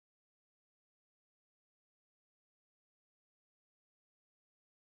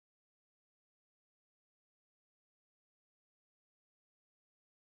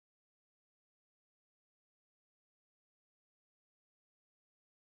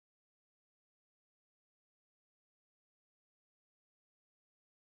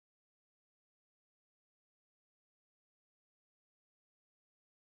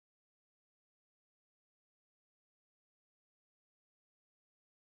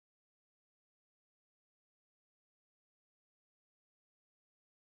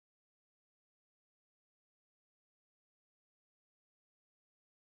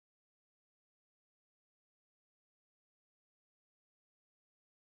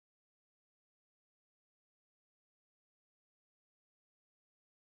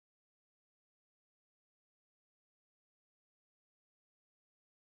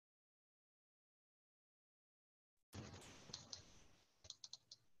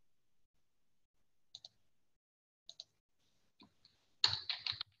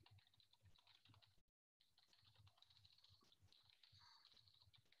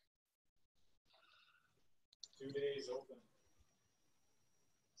2 days open.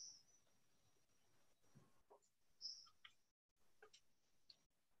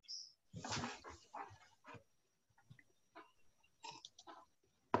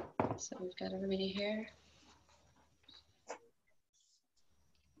 So we've got everybody here.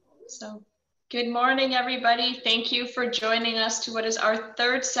 So good morning, everybody. Thank you for joining us to what is our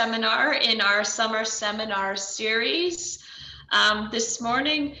third seminar in our summer seminar series. This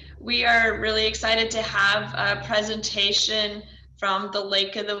morning, we are really excited to have a presentation from the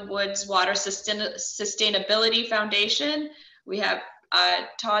Lake of the Woods Water Sustainability Foundation. We have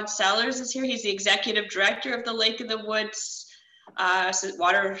Todd Sellars is here. He's the Executive Director of the Lake of the Woods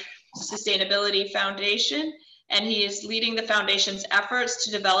Water Sustainability Foundation, and he is leading the foundation's efforts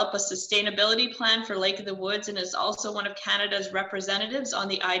to develop a sustainability plan for Lake of the Woods, and is also one of Canada's representatives on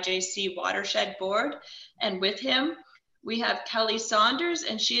the IJC Watershed Board. And with him, we have Kelli Saunders,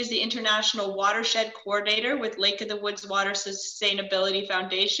 and she is the International Watershed Coordinator with Lake of the Woods Water Sustainability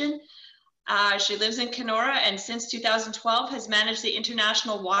Foundation. She lives in Kenora, and since 2012 has managed the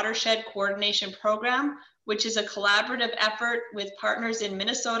International Watershed Coordination Program, which is a collaborative effort with partners in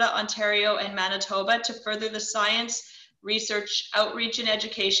Minnesota, Ontario, and Manitoba to further the science, research, outreach, and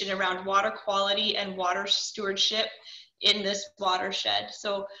education around water quality and water stewardship in this watershed.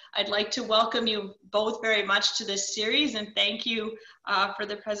 So I'd like to welcome you both very much to this series, and thank you for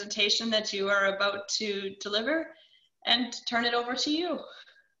the presentation that you are about to deliver, and turn it over to you.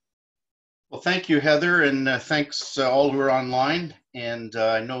 Well, thank you, Heather, and thanks all who are online. And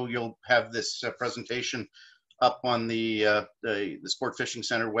I know you'll have this presentation up on the Sport Fishing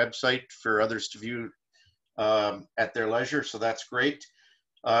Center website for others to view at their leisure, so that's great.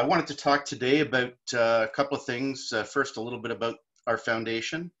 I wanted to talk today about a couple of things. First, a little bit about our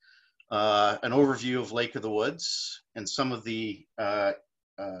foundation, an overview of Lake of the Woods, and some of the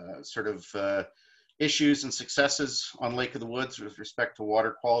issues and successes on Lake of the Woods with respect to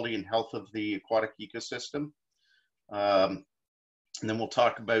water quality and health of the aquatic ecosystem. And then we'll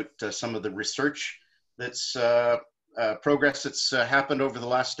talk about some of the research that's progress that's happened over the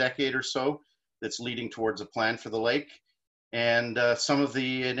last decade or so that's leading towards a plan for the lake, and some of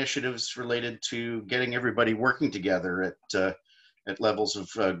the initiatives related to getting everybody working together at levels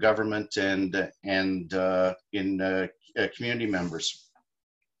of government and in community members.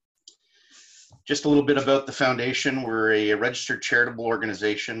 Just a little bit about the foundation. We're a registered charitable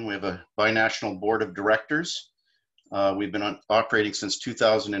organization. We have a binational board of directors. We've been operating since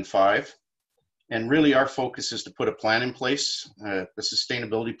 2005. And really our focus is to put a plan in place, a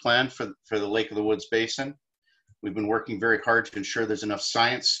sustainability plan for the Lake of the Woods Basin. We've been working very hard to ensure there's enough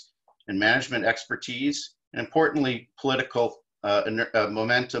science and management expertise, and importantly, political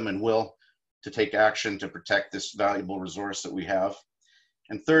momentum and will to take action to protect this valuable resource that we have.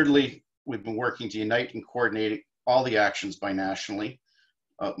 And thirdly, we've been working to unite and coordinate all the actions binationally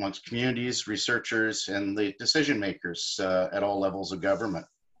amongst communities, researchers, and the decision makers at all levels of government.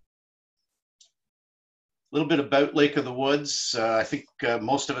 A little bit about Lake of the Woods. I think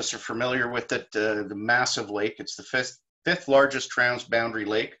most of us are familiar with it, the massive lake. It's the fifth largest transboundary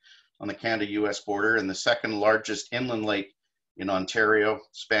lake on the Canada-US border, and the second largest inland lake in Ontario,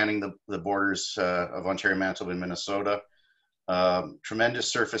 spanning the borders of Ontario, Manitoba, and Minnesota.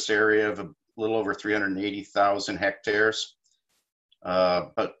 Tremendous surface area of a little over 380,000 hectares,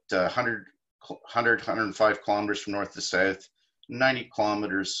 about 105 kilometers from north to south, 90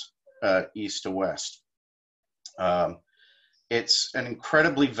 kilometers east to west. It's an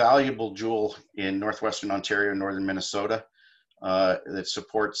incredibly valuable jewel in northwestern Ontario and northern Minnesota that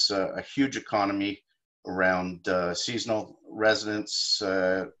supports a huge economy around seasonal residents,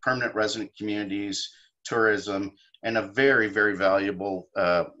 permanent resident communities, tourism, and a very, very valuable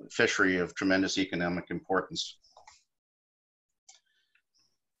fishery of tremendous economic importance.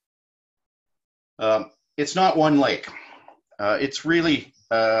 It's not one lake. It's really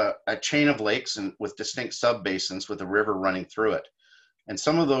a chain of lakes and with distinct subbasins with a river running through it. And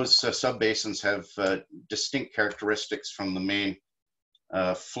some of those subbasins have distinct characteristics from the main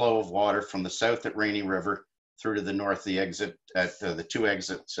flow of water from the south at Rainy River through to the north, the exit at the two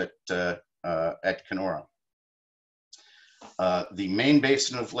exits at Kenora. The main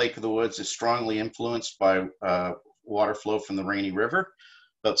basin of Lake of the Woods is strongly influenced by water flow from the Rainy River.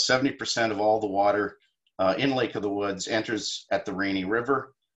 About 70% of all the water in Lake of the Woods enters at the Rainy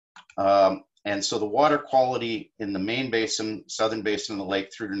River. And so the water quality in the main basin, southern basin of the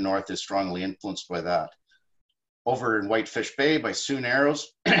lake through to north is strongly influenced by that. Over in Whitefish Bay by Sioux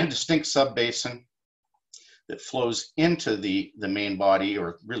Narrows, a distinct sub-basin that flows into the main body,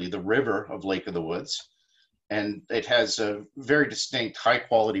 or really the river of Lake of the Woods. And it has a very distinct high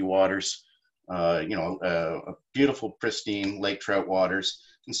quality waters A beautiful, pristine lake trout waters.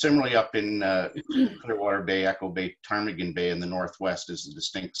 And similarly up in Clearwater Bay, Echo Bay, Ptarmigan Bay in the northwest is the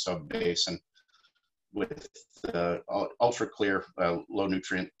distinct sub-basin with ultra clear, low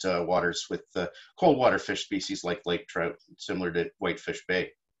nutrient waters with cold water fish species like lake trout, similar to Whitefish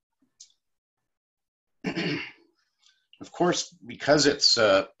Bay. Of course, because it's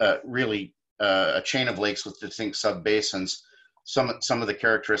really a chain of lakes with distinct sub-basins, some of the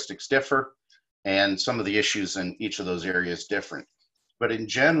characteristics differ and some of the issues in each of those areas different. But in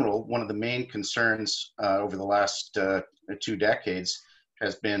general, one of the main concerns over the last 2 decades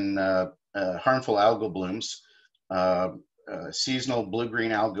has been harmful algal blooms, seasonal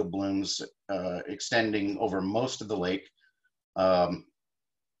blue-green algal blooms extending over most of the lake.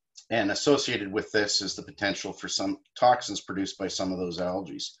 And associated with this is the potential for some toxins produced by some of those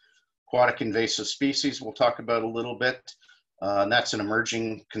algae. Aquatic invasive species we'll talk about a little bit, and that's an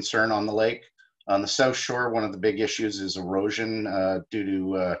emerging concern on the lake. On the South Shore, one of the big issues is erosion due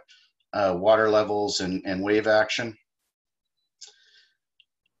to water levels and wave action.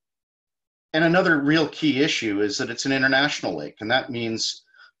 And another real key issue is that it's an international lake, and that means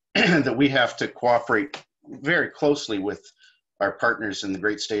that we have to cooperate very closely with our partners in the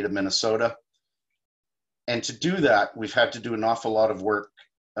great state of Minnesota. And to do that, we've had to do an awful lot of work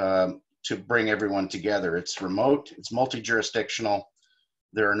to bring everyone together. It's remote, it's multi-jurisdictional.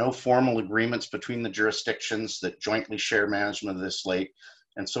 There are no formal agreements between the jurisdictions that jointly share management of this lake.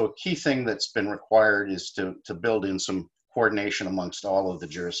 And so a key thing that's been required is to build in some coordination amongst all of the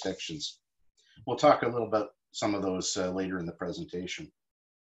jurisdictions. We'll talk a little about some of those later in the presentation.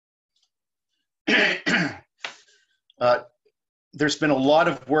 There's been a lot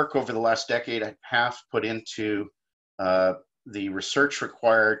of work over the last decade and a half put into the research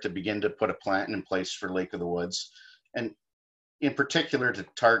required to begin to put a plan in place for Lake of the Woods, and in particular to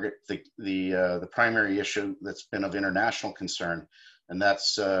target the primary issue that's been of international concern, and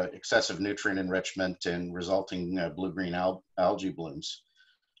that's excessive nutrient enrichment and resulting blue-green algae blooms.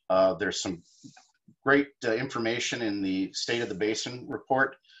 There's some great information in the State of the Basin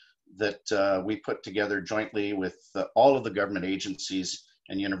report that we put together jointly with all of the government agencies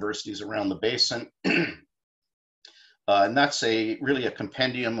and universities around the basin. And that's really a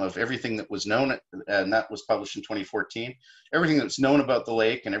compendium of everything that was known, and that was published in 2014, everything that's known about the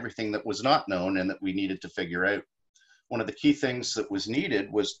lake and everything that was not known and that we needed to figure out. One of the key things that was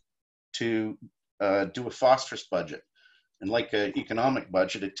needed was to do a phosphorus budget. And like an economic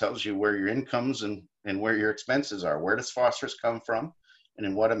budget, it tells you where your incomes and where your expenses are. Where does phosphorus come from, and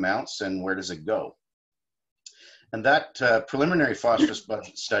in what amounts, and where does it go? And that preliminary phosphorus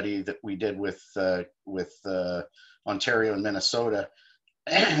budget study that we did with Ontario and Minnesota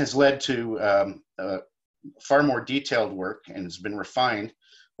has led to far more detailed work, and has been refined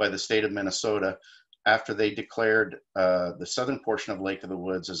by the state of Minnesota after they declared the southern portion of Lake of the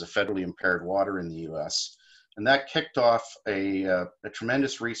Woods as a federally impaired water in the US. And that kicked off a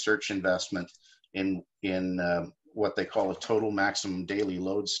tremendous research investment in what they call a total maximum daily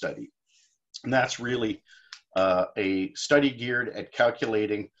load study. And that's really a study geared at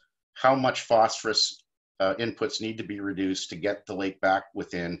calculating how much phosphorus inputs need to be reduced to get the lake back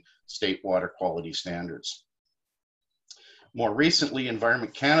within state water quality standards. More recently,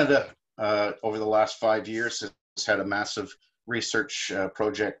 Environment Canada, over the last 5 years, has had a massive research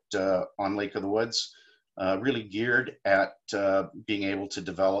project on Lake of the Woods, really geared at being able to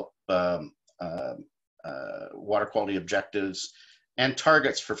develop water quality objectives and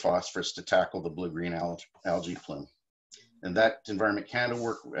targets for phosphorus to tackle the blue-green algae plume. And that Environment Canada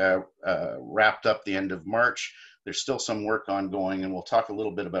work wrapped up the end of March. There's still some work ongoing, and we'll talk a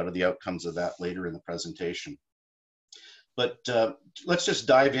little bit about the outcomes of that later in the presentation. But let's just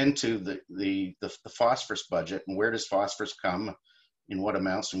dive into the phosphorus budget, and where does phosphorus come, in what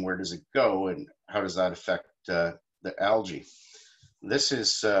amounts, and where does it go, and how does that affect the algae?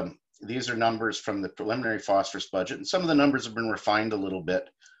 These are numbers from the preliminary phosphorus budget, and some of the numbers have been refined a little bit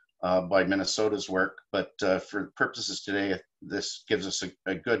by Minnesota's work, but for purposes today, this gives us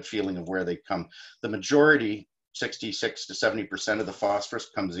a good feeling of where they come. The majority, 66 to 70% of the phosphorus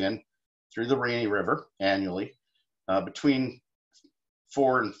comes in through the Rainy River annually, between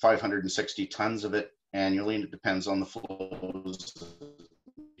 400 and 560 tons of it annually, and it depends on the flows.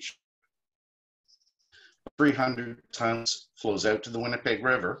 300 tons flows out to the Winnipeg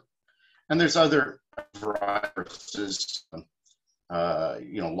River, and there's other varieties,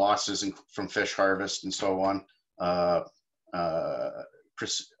 losses from fish harvest and so on.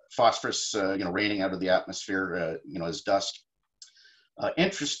 Phosphorus, raining out of the atmosphere, as dust.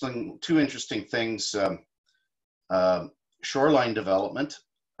 Two interesting things. Shoreline development.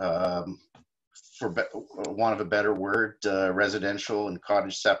 for want of a better word, residential and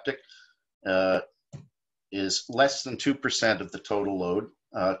cottage septic, is less than 2% of the total load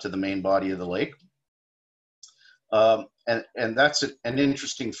to the main body of the lake. And that's an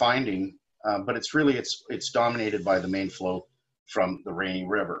interesting finding, but it's really, it's dominated by the main flow from the Rainy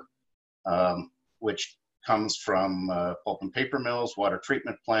River, which comes from pulp and paper mills, water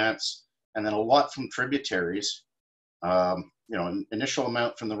treatment plants, and then a lot from tributaries. You know, an initial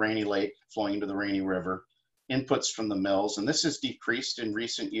amount from the Rainy Lake flowing into the Rainy River, inputs from the mills, and this has decreased in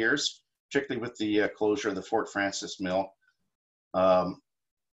recent years, particularly with the closure of the Fort Francis mill. The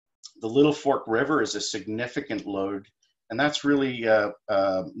Little Fork River is a significant load, and that's really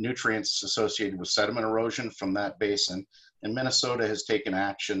nutrients associated with sediment erosion from that basin. And Minnesota has taken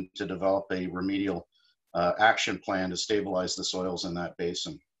action to develop a remedial action plan to stabilize the soils in that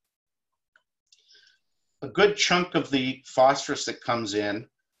basin. A good chunk of the phosphorus that comes in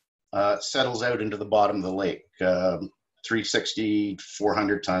settles out into the bottom of the lake, 360,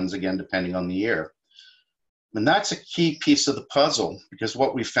 400 tons, again, depending on the year. And that's a key piece of the puzzle, because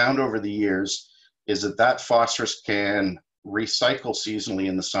what we found over the years is that phosphorus can recycle seasonally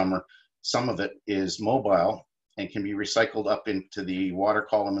in the summer. Some of it is mobile and can be recycled up into the water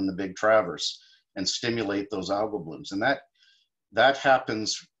column in the Big Traverse and stimulate those algal blooms. And that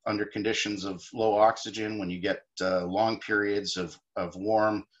happens under conditions of low oxygen, when you get long periods of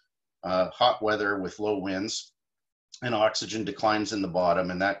warm, hot weather with low winds, and oxygen declines in the bottom,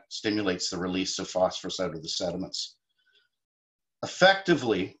 and that stimulates the release of phosphorus out of the sediments.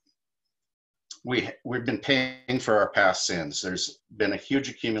 Effectively, we've been paying for our past sins. There's been a huge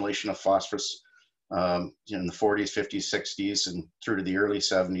accumulation of phosphorus in the 40s, 50s, 60s, and through to the early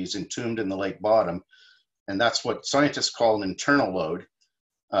 70s, entombed in the lake bottom. And that's what scientists call an internal load,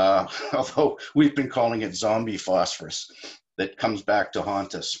 although we've been calling it zombie phosphorus that comes back to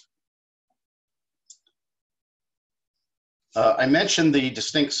haunt us. I mentioned the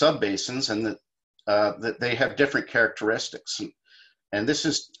distinct subbasins, and that they have different characteristics. And this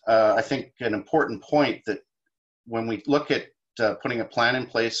is, I think, an important point, that when we look at putting a plan in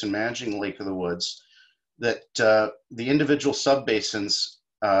place and managing Lake of the Woods, that the individual subbasins,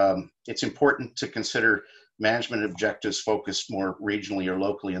 it's important to consider management objectives focused more regionally or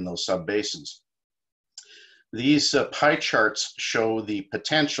locally in those subbasins. These pie charts show the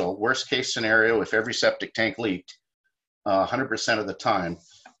potential worst case scenario if every septic tank leaked 100% of the time,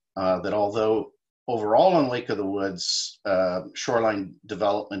 that although overall on Lake of the Woods, shoreline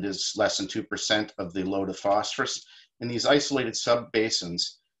development is less than 2% of the load of phosphorus, in these isolated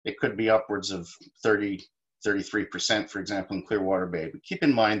subbasins, it could be upwards of 30, 33%, for example, in Clearwater Bay. But keep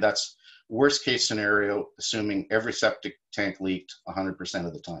in mind, that's worst case scenario, assuming every septic tank leaked 100%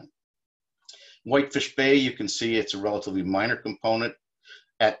 of the time. Whitefish Bay, you can see it's a relatively minor component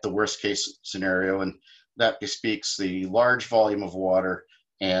at the worst case scenario, and that bespeaks the large volume of water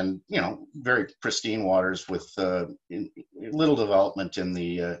and, you know, very pristine waters with little development in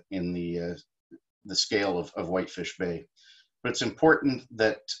the scale of Whitefish Bay. But it's important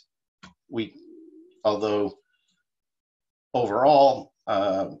that although overall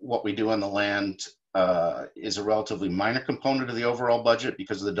what we do on the land is a relatively minor component of the overall budget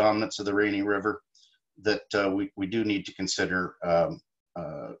because of the dominance of the Rainy River, that we do need to consider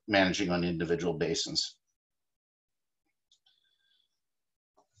managing on individual basins.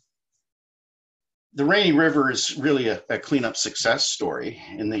 The Rainy River is really a cleanup success story.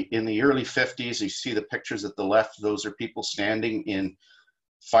 In the early 50s, you see the pictures at the left, those are people standing in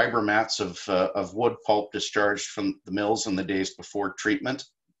fiber mats of wood pulp discharged from the mills in the days before treatment.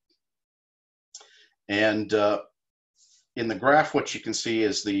 And in the graph, what you can see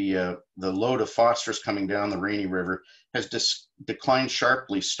is the load of phosphorus coming down the Rainy River has declined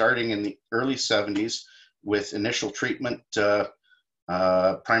sharply, starting in the early 70s with initial treatment,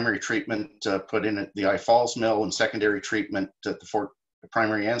 primary treatment put in at the I Falls mill, and secondary treatment at the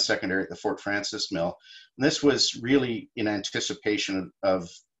primary and secondary at the Fort Francis mill. And this was really in anticipation of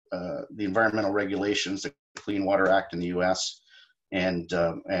the environmental regulations, the Clean Water Act in the US, and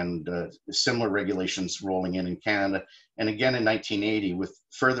similar regulations rolling in Canada. And again in 1980 with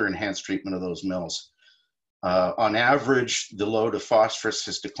further enhanced treatment of those mills. On average, the load of phosphorus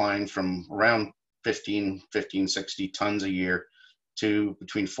has declined from around 60 tons a year to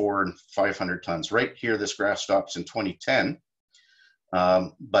between 400 and 500 tons. Right here, this graph stops in 2010,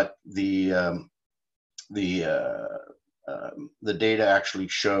 but the data actually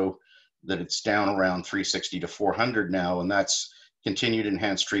show that it's down around 360 to 400 now, and that's continued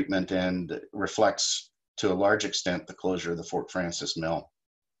enhanced treatment and reflects to a large extent the closure of the Fort Francis mill.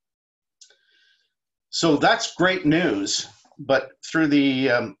 So that's great news, but through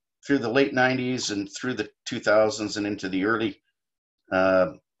the through the late 90s and through the 2000s and into the early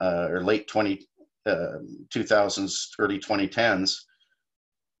or late 2000s, early 2010s,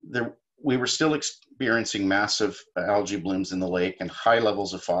 we were still experiencing massive algae blooms in the lake and high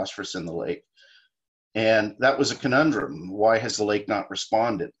levels of phosphorus in the lake. And that was a conundrum. Why has the lake not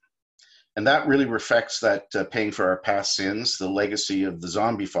responded? And that really reflects that paying for our past sins, the legacy of the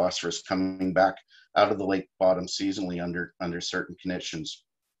zombie phosphorus coming back out of the lake bottom seasonally under certain conditions.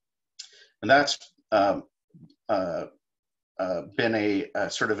 And that's been a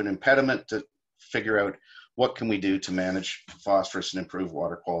sort of an impediment to figure out what can we do to manage phosphorus and improve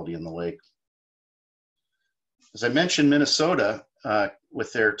water quality in the lake. As I mentioned, Minnesota,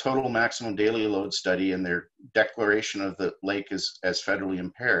 with their total maximum daily load study and their declaration of the lake as federally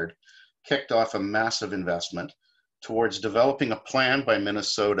impaired, kicked off a massive investment towards developing a plan by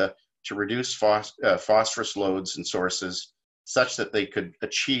Minnesota to reduce phosphorus loads and sources such that they could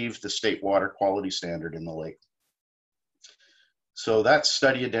achieve the state water quality standard in the lake. So that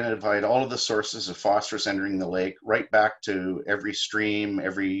study identified all of the sources of phosphorus entering the lake, right back to every stream,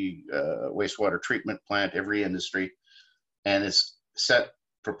 every wastewater treatment plant, every industry, and has set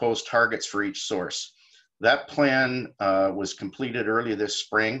proposed targets for each source. That plan was completed early this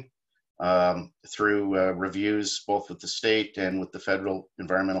spring through reviews both with the state and with the Federal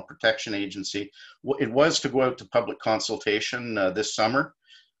Environmental Protection Agency. It was to go out to public consultation this summer.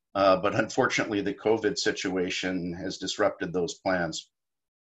 But unfortunately, the COVID situation has disrupted those plans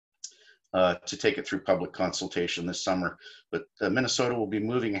to take it through public consultation this summer. But Minnesota will be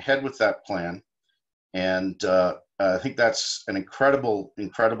moving ahead with that plan. And I think that's an incredible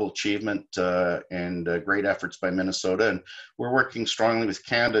achievement and great efforts by Minnesota. And we're working strongly with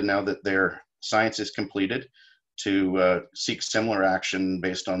Canada now that their science is completed to seek similar action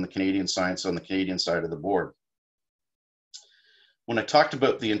based on the Canadian science on the Canadian side of the board. When I talked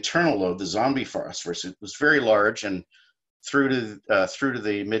about the internal load, the zombie phosphorus, it was very large and through to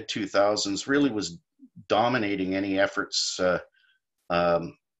the mid 2000s really was dominating any efforts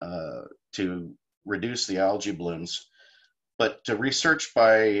to reduce the algae blooms. But research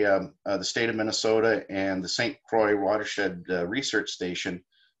by the state of Minnesota and the St. Croix Watershed Research Station,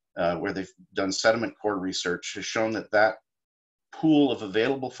 where they've done sediment core research, has shown that pool of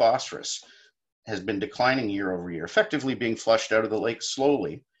available phosphorus has been declining year over year, effectively being flushed out of the lake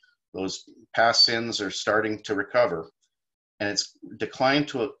slowly. Those past sins are starting to recover, and it's declined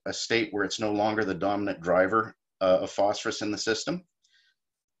to a state where it's no longer the dominant driver of phosphorus in the system.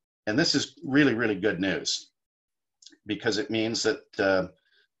 And this is really, really good news because it means that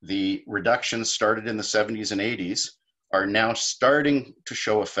the reductions started in the 70s and 80s are now starting to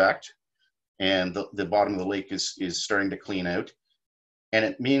show effect, and the bottom of the lake is starting to clean out. And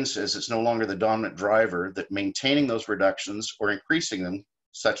it means, as it's no longer the dominant driver, that maintaining those reductions or increasing them,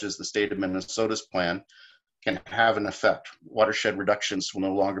 such as the state of Minnesota's plan, can have an effect. Watershed reductions will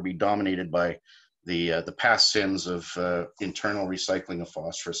no longer be dominated by the past sins of internal recycling of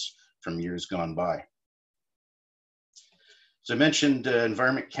phosphorus from years gone by. As I mentioned,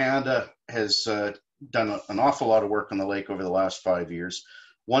 Environment Canada has done an awful lot of work on the lake over the last 5 years.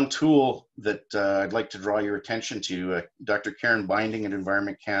 One tool that I'd like to draw your attention to, Dr. Karen Binding at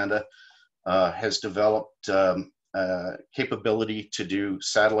Environment Canada has developed capability to do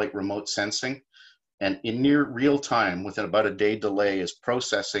satellite remote sensing, and in near real time, within about a day delay, is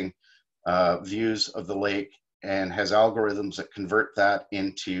processing views of the lake and has algorithms that convert that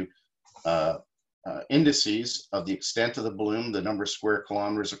into indices of the extent of the bloom, the number of square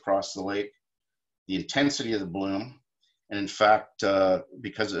kilometers across the lake, the intensity of the bloom. And in fact,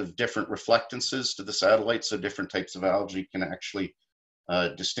 because of different reflectances to the satellites, so different types of algae can actually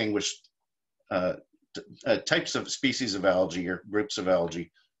distinguish types of species of algae or groups of algae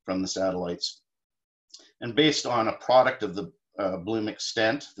from the satellites. And based on a product of the bloom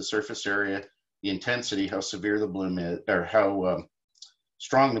extent, the surface area, the intensity, how severe the bloom is, or how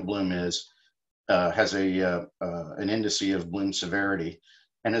strong the bloom is, has an indice of bloom severity,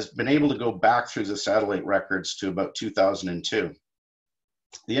 and has been able to go back through the satellite records to about 2002.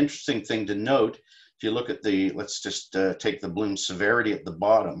 The interesting thing to note, if you look at let's just take the bloom severity at the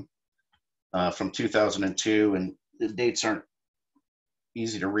bottom from 2002, and the dates aren't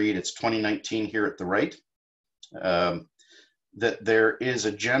easy to read, it's 2019 here at the right, that there is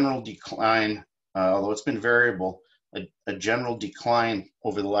a general decline, although it's been variable, a general decline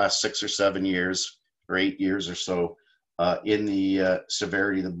over the last 6 or 7 years, or 8 years or so, in the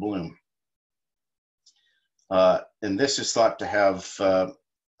severity of the bloom. And this is thought to have a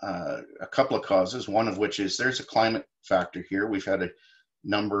couple of causes, one of which is there's a climate factor here. We've had a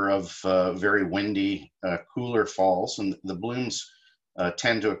number of very windy, cooler falls, and the blooms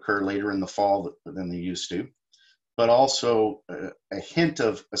tend to occur later in the fall than they used to, but also a hint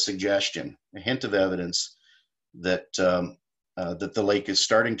of a suggestion, a hint of evidence that that the lake is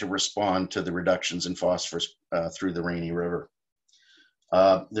starting to respond to the reductions in phosphorus through the Rainy River.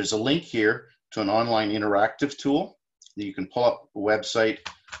 There's a link here to an online interactive tool. You can pull up a website,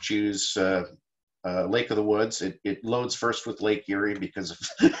 choose Lake of the Woods. It loads first with Lake Erie because of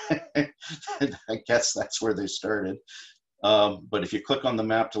I guess that's where they started. But if you click on the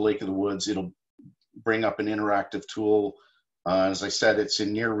map to Lake of the Woods, it'll bring up an interactive tool. As I said, it's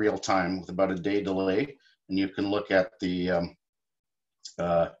in near real time with about a day delay. And you can look at the,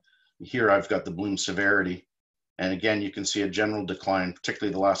 here I've got the bloom severity. And again, you can see a general decline,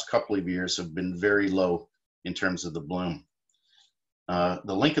 particularly the last couple of years have been very low in terms of the bloom. The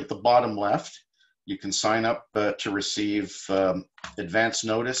link at the bottom left, you can sign up to receive advance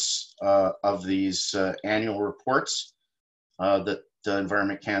notice of these annual reports that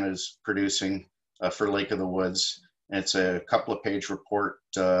Environment Canada is producing for Lake of the Woods. And it's a couple of page report,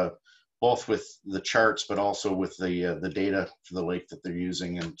 both with the charts, but also with the data for the lake that they're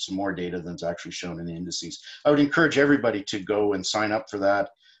using and some more data than's actually shown in the indices. I would encourage everybody to go and sign up for that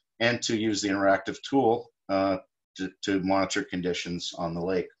and to use the interactive tool to monitor conditions on the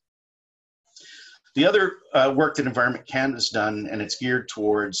lake. The other work that Environment Canada has done, and it's geared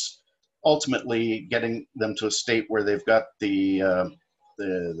towards ultimately getting them to a state where they've got the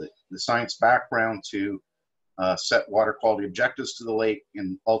science background to set water quality objectives to the lake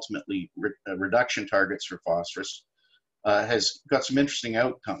and ultimately reduction targets for phosphorus, has got some interesting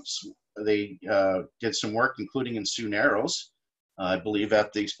outcomes. They did some work, including in Sioux Narrows, I believe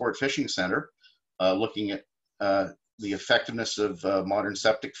at the Sport Fishing Center, looking at the effectiveness of modern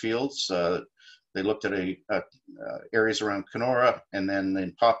septic fields. They looked at areas around Kenora and then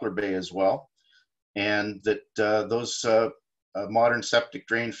in Poplar Bay as well. And that those modern septic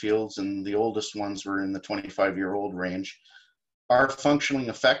drain fields, and the oldest ones were in the 25-year-old range, are functioning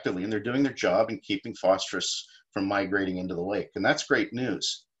effectively, and they're doing their job in keeping phosphorus from migrating into the lake. And that's great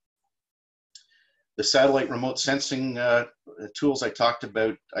news. The satellite remote sensing tools I talked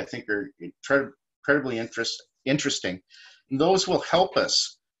about, I think, are incredibly interesting. And those will help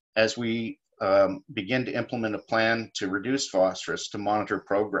us as we begin to implement a plan to reduce phosphorus, to monitor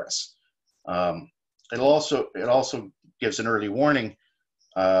progress. It also gives an early warning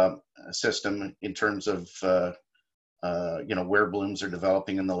system in terms of where blooms are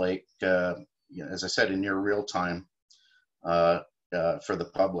developing in the lake. As I said, in near real time for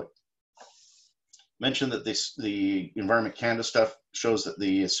the public. Mentioned that the Environment Canada stuff shows that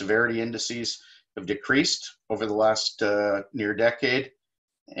the severity indices have decreased over the last near decade,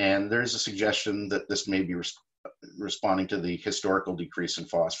 and there's a suggestion that this may be responding to the historical decrease in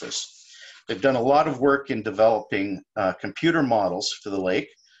phosphorus. They've done a lot of work in developing computer models for the lake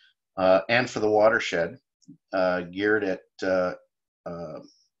and for the watershed, geared at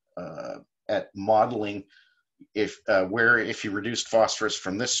modeling if you reduced phosphorus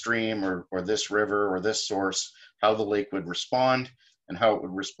from this stream or this river or this source, how the lake would respond and how it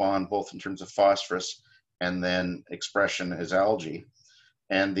would respond both in terms of phosphorus and then expression as algae.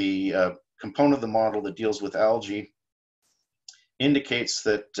 And the component of the model that deals with algae indicates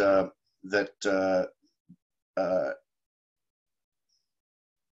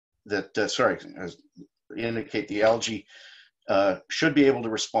indicate the algae should be able to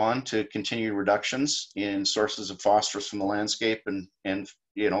respond to continued reductions in sources of phosphorus from the landscape and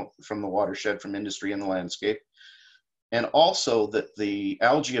from the watershed, from industry in the landscape. And also that the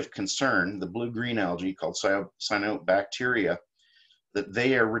algae of concern, the blue-green algae called cyanobacteria, that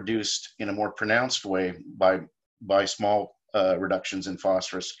they are reduced in a more pronounced way by small reductions in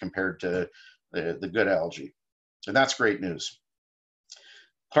phosphorus compared to the good algae. And that's great news.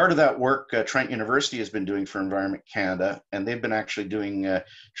 Part of that work Trent University has been doing for Environment Canada, and they've been actually doing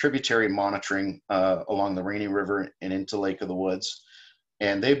tributary monitoring along the Rainy River and into Lake of the Woods.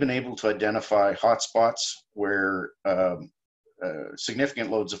 And they've been able to identify hotspots where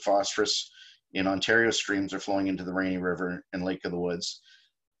significant loads of phosphorus in Ontario streams are flowing into the Rainy River and Lake of the Woods,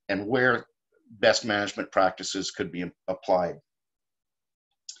 and where best management practices could be applied.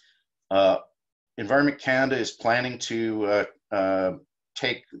 Environment Canada is planning to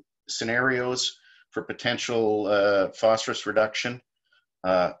take scenarios for potential phosphorus reduction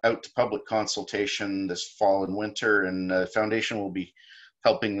out to public consultation this fall and winter, and the foundation will be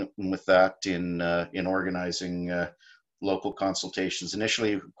helping them with that in organizing local consultations.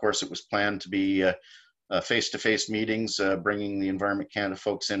 Initially, of course, it was planned to be face-to-face meetings, bringing the Environment Canada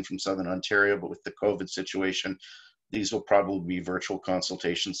folks in from Southern Ontario, but with the COVID situation, these will probably be virtual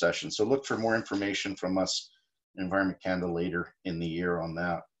consultation sessions. So look for more information from us Environment Canada later in the year on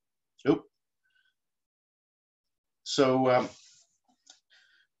that. Oop. So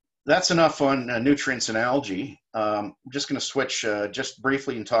that's enough on nutrients and algae. I'm just going to switch just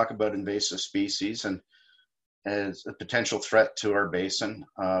briefly and talk about invasive species and as a potential threat to our basin.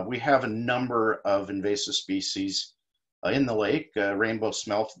 We have a number of invasive species in the lake. Rainbow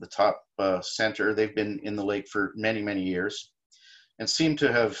smelt at the top center. They've been in the lake for many, many years and seem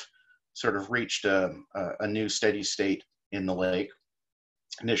to have sort of reached a new steady state in the lake.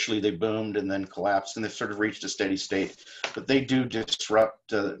 Initially, they boomed and then collapsed, and they've sort of reached a steady state. But they do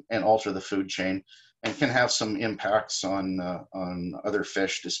disrupt and alter the food chain, and can have some impacts on other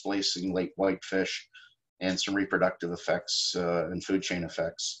fish, displacing lake whitefish, and some reproductive effects and food chain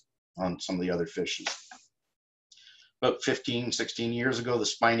effects on some of the other fishes. About 15, 16 years ago, the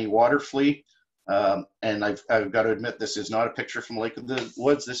spiny water flea, and I've got to admit, this is not a picture from Lake of the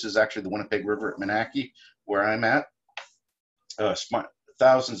Woods. This is actually the Winnipeg River at Menaki, where I'm at.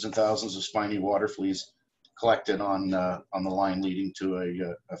 Thousands and thousands of spiny water fleas collected on the line leading to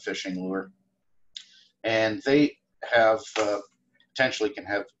a fishing lure. And they have potentially can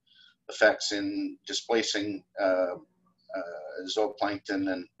have effects in displacing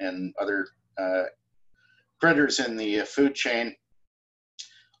zooplankton and other critters in the food chain.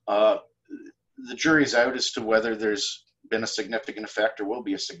 The jury's out as to whether there's been a significant effect or will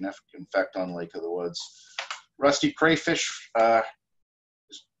be a significant effect on Lake of the Woods. Rusty crayfish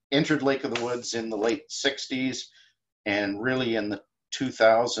entered Lake of the Woods in the late 60s, and really in the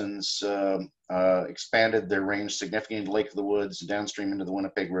 2000s expanded their range significantly into Lake of the Woods, downstream into the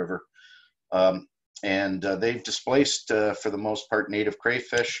Winnipeg River. And they've displaced, for the most part, native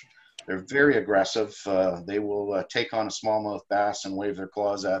crayfish. They're very aggressive. They will take on a smallmouth bass and wave their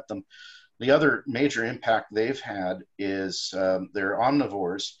claws at them. The other major impact they've had is they're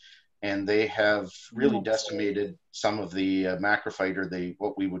omnivores, and they have really decimated some of the macrophyte, or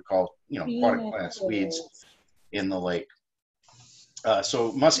what we would call, aquatic plants, weeds in the lake.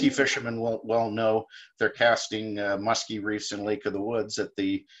 So muskie fishermen will well know they're casting muskie reefs in Lake of the Woods that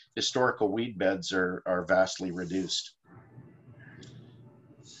the historical weed beds are vastly reduced.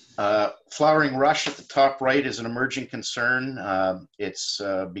 Flowering rush at the top right is an emerging concern. It's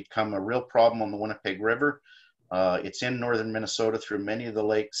become a real problem on the Winnipeg River. It's in northern Minnesota through many of the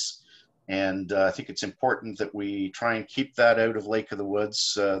lakes, and I think it's important that we try and keep that out of Lake of the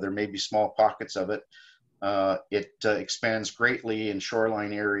Woods. There may be small pockets of it. It expands greatly in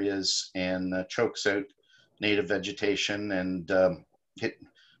shoreline areas and chokes out native vegetation, and it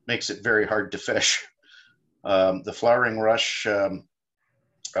makes it very hard to fish. The flowering rush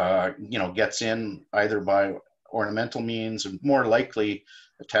gets in either by ornamental means, and more likely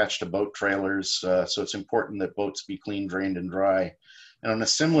attached to boat trailers. So it's important that boats be clean, drained, and dry. And on a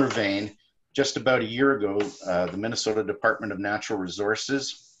similar vein, just about a year ago, the Minnesota Department of Natural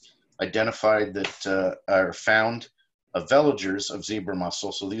Resources identified that, or found veligers of zebra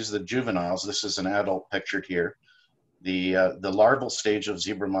mussel. So these are the juveniles. This is an adult pictured here. The larval stage of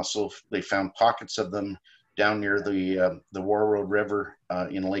zebra mussel, they found pockets of them down near the War Road River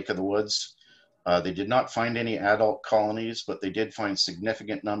in Lake of the Woods. They did not find any adult colonies, but they did find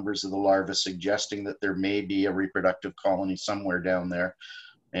significant numbers of the larvae, suggesting that there may be a reproductive colony somewhere down there.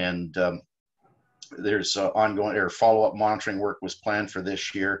 And there's ongoing or follow-up monitoring work was planned for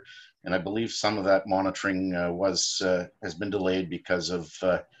this year, and I believe some of that monitoring has been delayed because of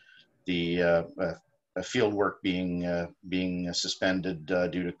the field work being suspended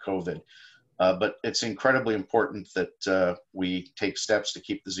due to COVID. But it's incredibly important that we take steps to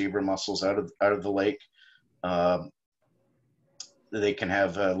keep the zebra mussels out of the lake. They can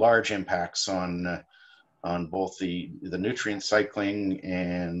have large impacts on both the nutrient cycling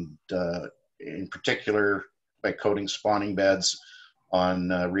and in particular by coating spawning beds on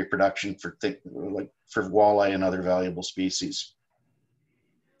reproduction for walleye and other valuable species.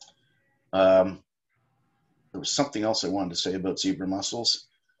 There was something else I wanted to say about zebra mussels.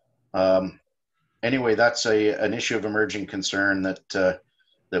 Anyway, that's an issue of emerging concern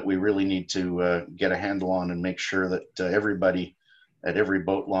that we really need to get a handle on and make sure that everybody at every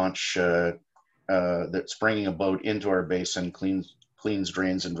boat launch that's bringing a boat into our basin cleans,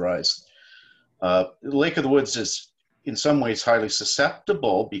 drains, and dries. Lake of the Woods is in some ways highly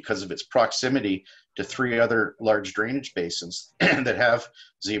susceptible because of its proximity to 3 other large drainage basins that have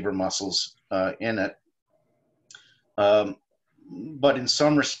zebra mussels in it. But in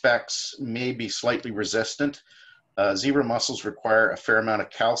some respects may be slightly resistant. Zebra mussels require a fair amount of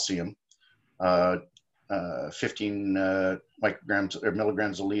calcium, 15 micrograms or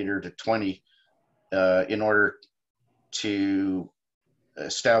milligrams a liter to 20 in order to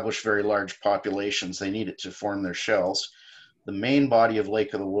establish very large populations. They need it to form their shells. The main body of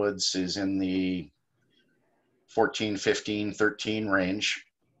Lake of the Woods is in the 14, 15, 13 range.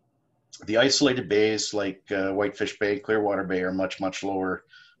 The isolated bays like Whitefish Bay, Clearwater Bay are much, much lower.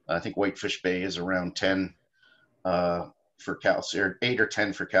 I think Whitefish Bay is around 10 for calcium, or 8 or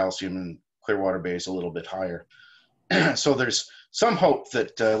 10 for calcium, and Clearwater Bay is a little bit higher. So there's some hope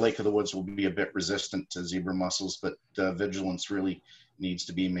that Lake of the Woods will be a bit resistant to zebra mussels, but vigilance really needs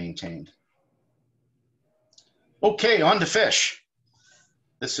to be maintained. Okay, on to fish.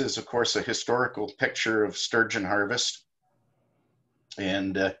 This is, of course, a historical picture of sturgeon harvest.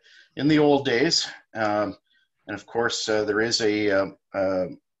 And in the old days, and of course, there is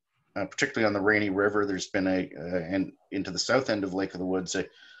particularly on the Rainy River, there's been and into the south end of Lake of the Woods,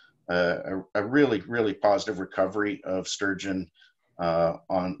 a really, really positive recovery of sturgeon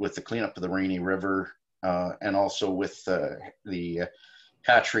with the cleanup of the Rainy River, and also with the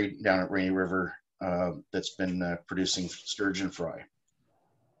hatchery down at Rainy River that's been producing sturgeon fry.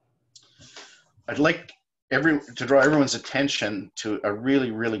 I'd like to draw everyone's attention to a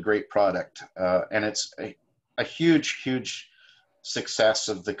really, really great product, and it's a huge, huge success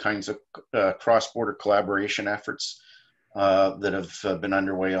of the kinds of cross-border collaboration efforts that have been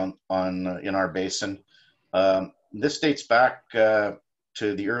underway in our basin. This dates back to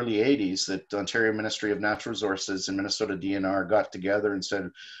the early 80s that Ontario Ministry of Natural Resources and Minnesota DNR got together and said,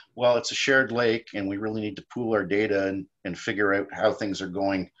 well, it's a shared lake and we really need to pool our data and figure out how things are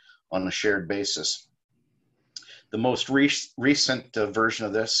going on a shared basis. The most recent version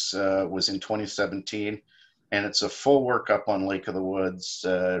of this was in 2017, and it's a full workup on Lake of the Woods,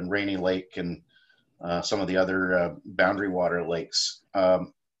 Rainy Lake, and some of the other boundary water lakes. I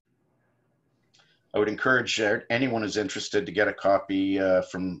would encourage anyone who's interested to get a copy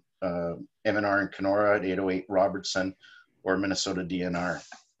from M&R in Kenora at 808 Robertson or Minnesota DNR.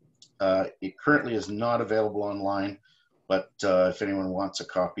 It currently is not available online, but if anyone wants a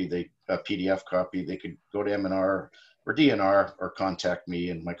copy, a PDF copy, they could go to M&R or DNR or contact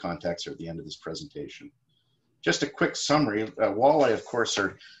me, and my contacts are at the end of this presentation. Just a quick summary. Walleye, of course,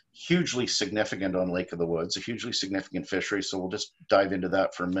 are hugely significant on Lake of the Woods, a hugely significant fishery, so we'll just dive into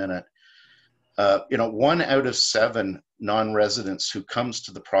that for a minute. 1 out of 7 non-residents who comes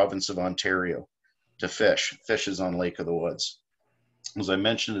to the province of Ontario to fishes on Lake of the Woods. As I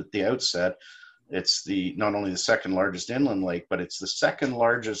mentioned at the outset, it's not only the second largest inland lake, but it's the second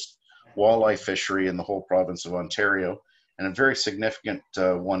largest walleye fishery in the whole province of Ontario, and a very significant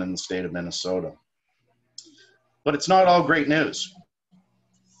one in the state of Minnesota. But it's not all great news.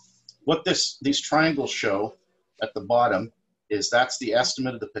 What these triangles show at the bottom is that's the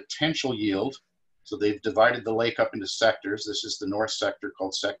estimate of the potential yield. So they've divided the lake up into sectors. This is the north sector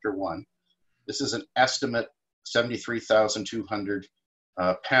called Sector 1. This is an estimate, 73,200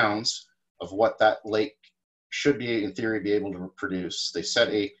 pounds of what that lake should be, in theory, be able to produce. They set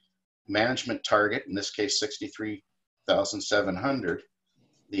a management target, in this case 63,700.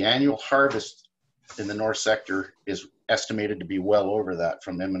 The annual harvest in the north sector is estimated to be well over that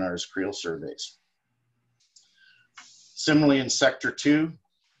from M&R's creel surveys. Similarly, in Sector 2,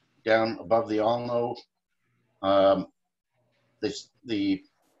 down above the Alno, the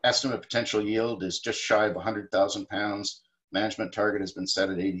estimate potential yield is just shy of 100,000 pounds. Management target has been set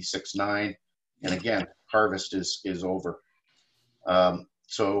at 86.9, and again, harvest is over. I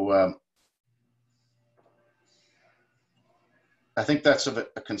think that's a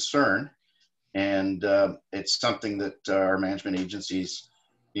concern, and it's something that our management agencies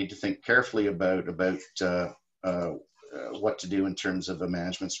need to think carefully about what to do in terms of a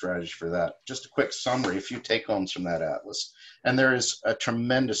management strategy for that. Just a quick summary, a few take-homes from that atlas. And there is a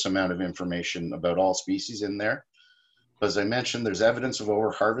tremendous amount of information about all species in there. As I mentioned, there's evidence of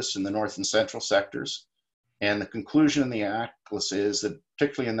overharvest in the north and central sectors. And the conclusion in the atlas is that,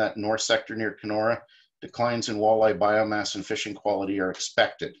 particularly in that north sector near Kenora, declines in walleye biomass and fishing quality are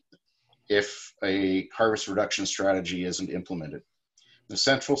expected if a harvest reduction strategy isn't implemented. The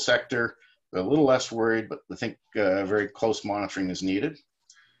central sector, a little less worried, but I think very close monitoring is needed.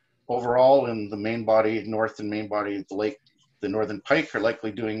 Overall, in the main body, north and main body of the lake, the northern pike are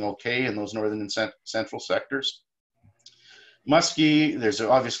likely doing okay in those northern and central sectors. Muskie, there's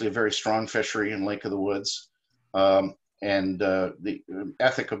obviously a very strong fishery in Lake of the Woods. The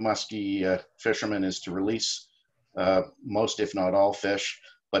ethic of muskie fishermen is to release most, if not all, fish,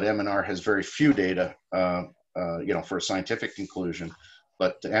 but M&R has very few data, for a scientific conclusion.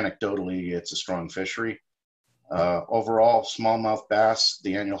 But anecdotally, it's a strong fishery. Overall, smallmouth bass,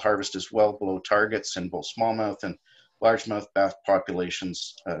 the annual harvest is well below targets, and both smallmouth and largemouth bass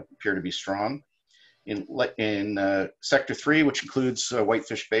populations appear to be strong. In Sector 3, which includes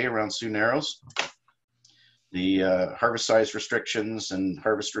Whitefish Bay around Sioux Narrows, the harvest size restrictions and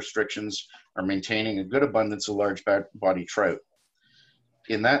harvest restrictions are maintaining a good abundance of large body trout.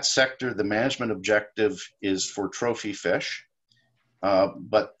 In that sector, the management objective is for trophy fish,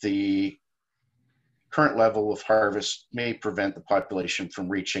 but the current level of harvest may prevent the population from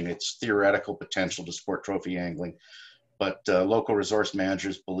reaching its theoretical potential to support trophy angling. But local resource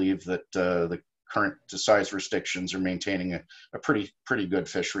managers believe that the current size restrictions are maintaining a pretty good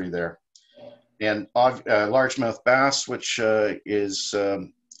fishery there. And largemouth bass, which is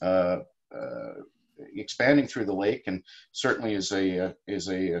expanding through the lake and certainly is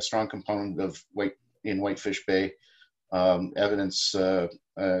a strong component of Whitefish Bay. Evidence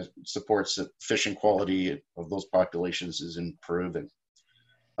supports that fishing quality of those populations is improving.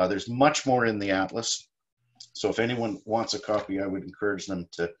 There's much more in the atlas, so if anyone wants a copy, I would encourage them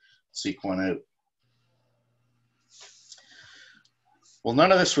to seek one out. Well,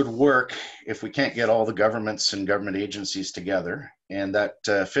 none of this would work if we can't get all the governments and government agencies together, and that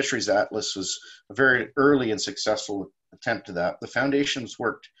Fisheries Atlas was a very early and successful attempt to that. The Foundation's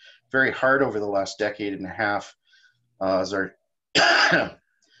worked very hard over the last decade and a half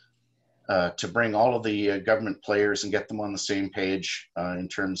to bring all of the government players and get them on the same page in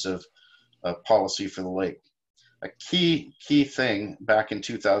terms of policy for the lake. A key thing back in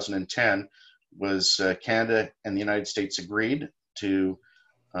 2010 was Canada and the United States agreed to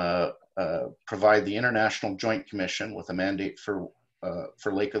provide the International Joint Commission with a mandate for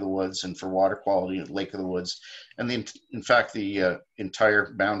Lake of the Woods and for water quality at Lake of the Woods, and in fact the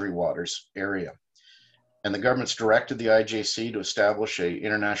entire Boundary Waters area. And the government's directed the IJC to establish an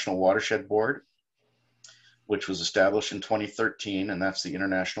International Watershed Board, which was established in 2013, and that's the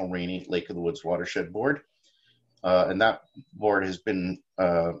International Rainy Lake of the Woods Watershed Board. And that board has been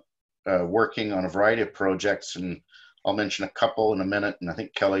working on a variety of projects, and I'll mention a couple in a minute, and I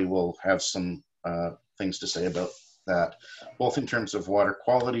think Kelli will have some things to say about that, both in terms of water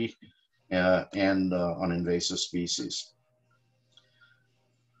quality and on invasive species.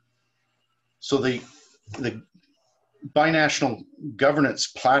 So the binational governance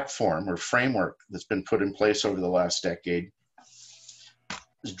platform or framework that's been put in place over the last decade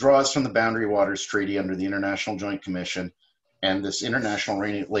draws from the Boundary Waters Treaty under the International Joint Commission, and this International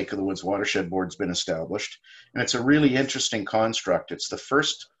Rainy Lake of the Woods Watershed Board's been established. And it's a really interesting construct. It's the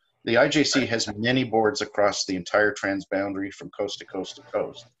first, the IJC has many boards across the entire transboundary from coast to coast to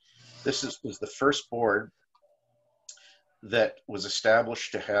coast. This was the first board that was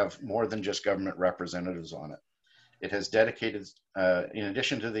established to have more than just government representatives on it. It has dedicated, in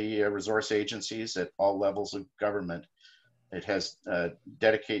addition to the resource agencies at all levels of government, it has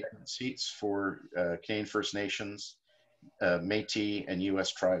dedicated seats for Canadian First Nations, Métis, and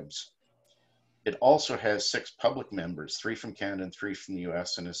US tribes. It also has 6 public members, 3 from Canada and 3 from the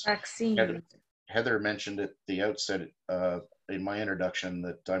US, and as Heather mentioned at the outset in my introduction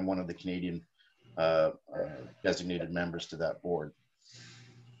that I'm one of the Canadian designated members to that board.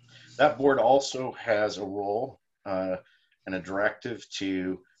 That board also has a role and a directive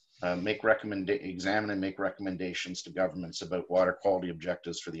to examine and make recommendations to governments about water quality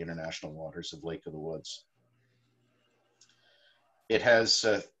objectives for the international waters of Lake of the Woods. It has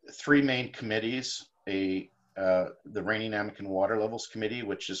 3 main committees, the Rainy Namakan Water Levels Committee,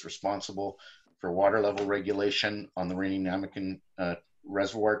 which is responsible for water level regulation on the Rainy Namakan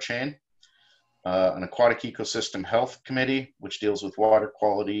reservoir chain, an Aquatic Ecosystem Health Committee, which deals with water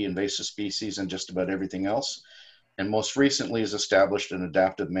quality, invasive species, and just about everything else. And most recently has established an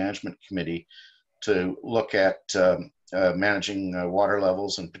Adaptive Management Committee to look at managing water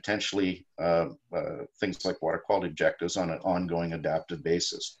levels and potentially things like water quality objectives on an ongoing adaptive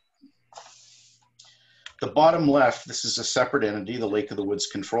basis. The bottom left, this is a separate entity, the Lake of the Woods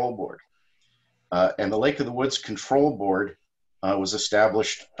Control Board. And the Lake of the Woods Control Board was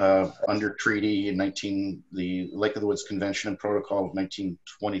established under treaty in the Lake of the Woods Convention and Protocol of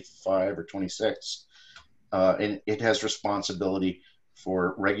 1925 or 26. And it has responsibility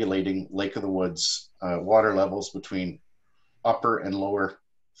for regulating Lake of the Woods water levels between upper and lower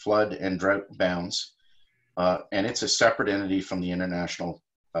flood and drought bounds. And it's a separate entity from the International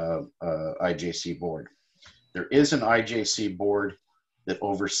IJC board. There is an IJC board that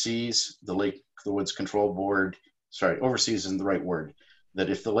oversees the Lake of the Woods Control Board. Sorry, oversees isn't the right word. That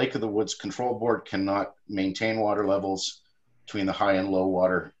if the Lake of the Woods Control Board cannot maintain water levels between the high and low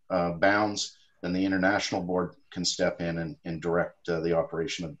water bounds, then the international board can step in and direct the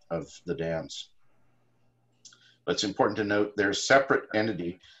operation of the dams. But it's important to note they're a separate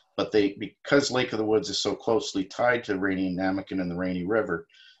entity, but because Lake of the Woods is so closely tied to Rainy Namakan and the Rainy River,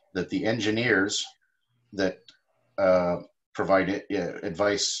 that the engineers that provide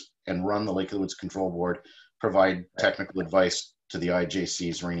advice and run the Lake of the Woods Control Board, provide technical advice to the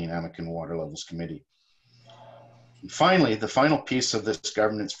IJC's Rainy-Namakan and Water Levels Committee. And finally, the final piece of this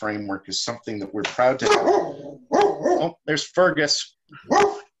governance framework is something that we're proud to have. Oh, there's Fergus.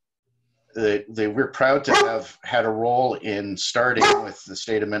 We're proud to have had a role in starting with the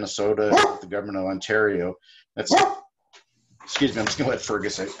state of Minnesota, with the government of Ontario. That's, excuse me, I'm just gonna let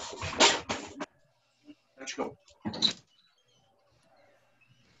Fergus out. Let's go.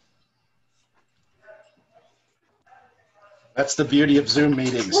 That's the beauty of Zoom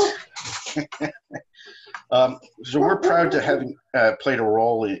meetings. So we're proud to have played a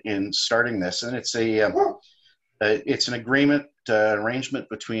role in starting this, and it's an agreement, arrangement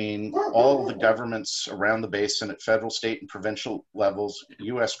between all the governments around the basin at federal, state, and provincial levels,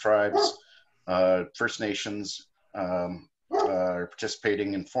 U.S. tribes, First Nations are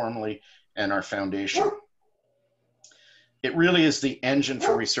participating informally, and our foundation. It really is the engine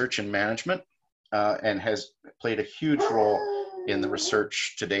for research and management, and has played a huge role in the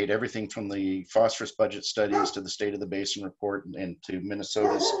research to date, everything from the phosphorus budget studies to the State of the Basin report and to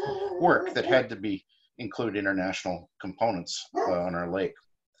Minnesota's work that had to include international components on our lake.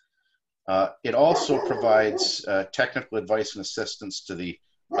 It also provides technical advice and assistance to the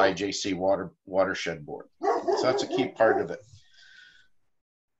IJC Watershed Board. So that's a key part of it.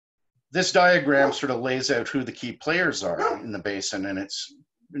 This diagram sort of lays out who the key players are in the basin, and it's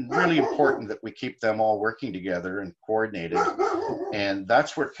really important that we keep them all working together and coordinated. And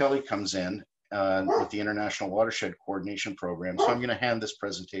that's where Kelli comes in with the International Watershed Coordination Program. So I'm going to hand this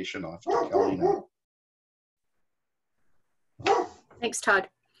presentation off to Kelli now. Thanks, Todd.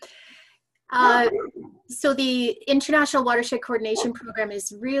 So the International Watershed Coordination Program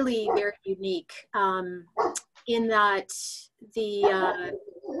is really very unique in that the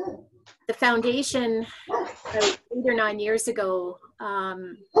foundation 8 or 9 years ago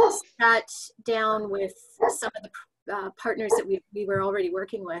sat down with some of the partners that we were already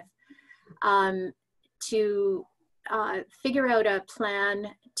working with to figure out a plan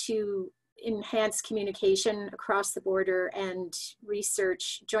to enhance communication across the border and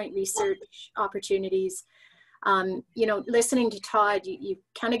joint research opportunities. You know, listening to Todd, you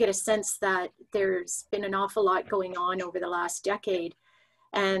kind of get a sense that there's been an awful lot going on over the last decade.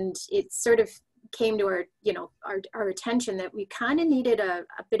 And it sort of came to our attention that we kind of needed a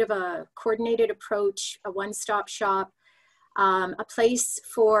bit of a coordinated approach, a one-stop shop, a place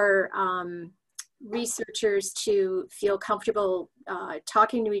for researchers to feel comfortable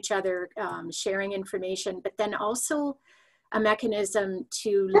talking to each other, sharing information, but then also a mechanism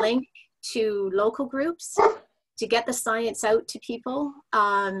to link to local groups, to get the science out to people,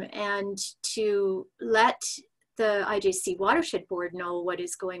 and to let the IJC Watershed Board know what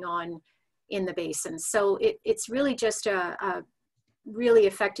is going on in the basin. So it's really just a really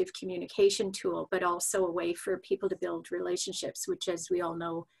effective communication tool, but also a way for people to build relationships, which, as we all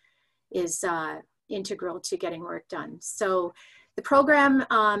know, is integral to getting work done. So the program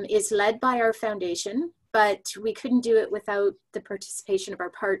is led by our foundation, but we couldn't do it without the participation of our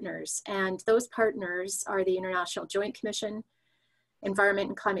partners. And those partners are the International Joint Commission, Environment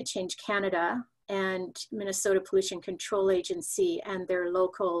and Climate Change Canada, and Minnesota Pollution Control Agency, and their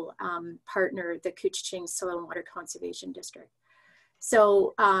local partner, the Couchiching Soil and Water Conservation District.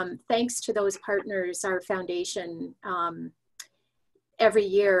 So thanks to those partners, our foundation every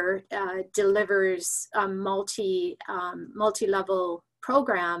year delivers a multi-level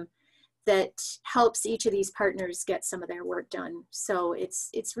program that helps each of these partners get some of their work done. So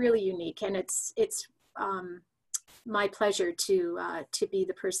it's really unique, and it's my pleasure to be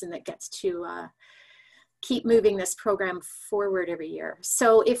the person that gets to keep moving this program forward every year.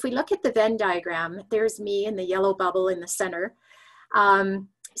 So if we look at the Venn diagram, there's me in the yellow bubble in the center.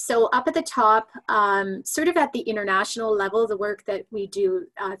 So up at the top, sort of at the international level, the work that we do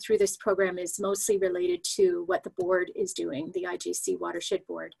through this program is mostly related to what the board is doing, the IJC Watershed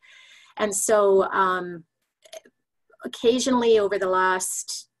Board. And so occasionally over the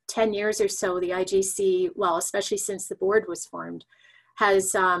last 10 years or so, the IJC, well, especially since the board was formed,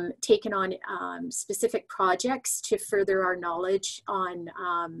 has taken on specific projects to further our knowledge on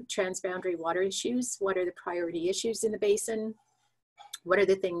transboundary water issues. What are the priority issues in the basin? What are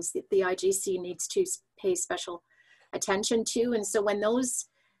the things that the IJC needs to pay special attention to? And so when those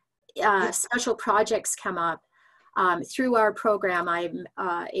special projects come up, through our program, I'm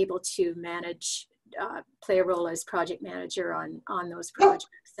able to play a role as project manager on those projects.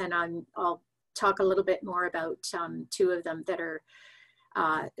 And I'll talk a little bit more about two of them that are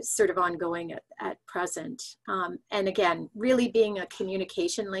sort of ongoing at present. And again, really being a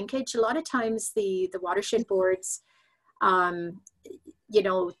communication linkage. A lot of times the watershed boards, you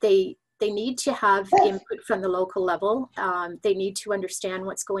know, they need to have input from the local level. They need to understand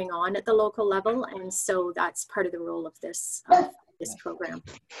what's going on at the local level. And so that's part of the role of this program.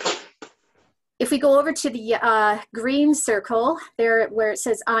 If we go over to the green circle there where it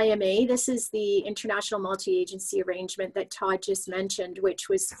says IMA, this is the International Multi-Agency Arrangement that Todd just mentioned, which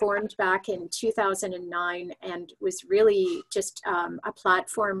was formed back in 2009 and was really just a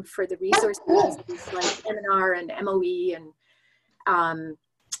platform for the resource agencies like M&R and MOE and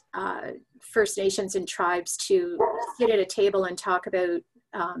First Nations and tribes to sit at a table and talk about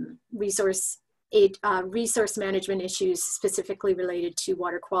resource management issues specifically related to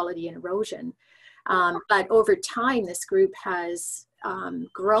water quality and erosion. But over time, this group has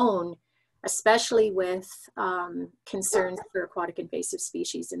grown, especially with concerns for aquatic invasive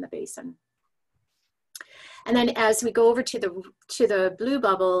species in the basin. And then as we go over to the blue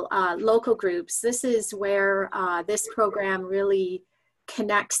bubble, local groups, this is where this program really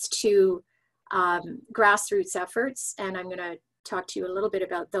connects to grassroots efforts. And I'm going to talk to you a little bit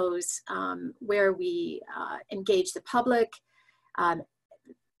about those, where we engage the public,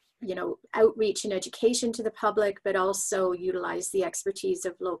 you know, outreach and education to the public, but also utilize the expertise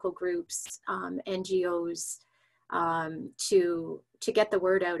of local groups, NGOs, to get the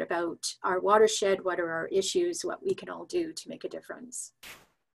word out about our watershed, what are our issues, what we can all do to make a difference.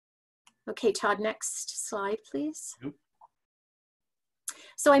 Okay, Todd, next slide, please. Yep.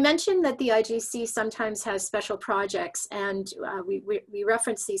 So I mentioned that the IGC sometimes has special projects, and we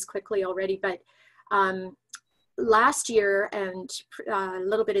referenced these quickly already, but last year and a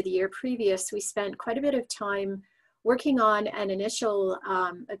little bit of the year previous, we spent quite a bit of time working on an initial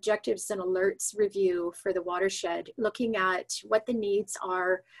objectives and alerts review for the watershed, looking at what the needs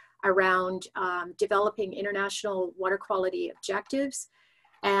are around developing international water quality objectives,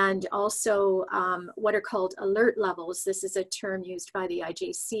 and also what are called alert levels. This is a term used by the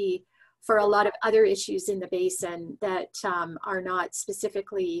IJC for a lot of other issues in the basin that are not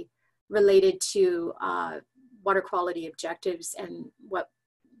specifically related to water quality objectives. And what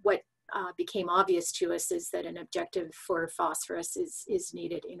became obvious to us is that an objective for phosphorus is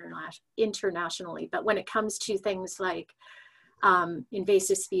needed internationally. But when it comes to things like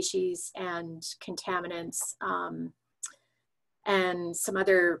invasive species and contaminants and some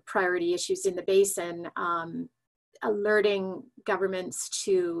other priority issues in the basin, alerting governments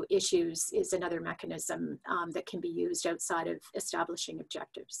to issues is another mechanism that can be used outside of establishing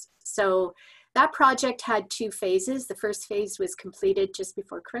objectives. So that project had two phases. The first phase was completed just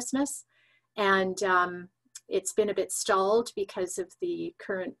before Christmas, and it's been a bit stalled because of the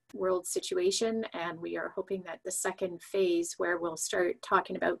current world situation, and we are hoping that the second phase, where we'll start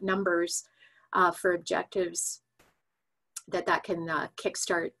talking about numbers for objectives, that can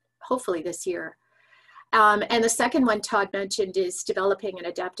kickstart hopefully this year. And the second one Todd mentioned is developing an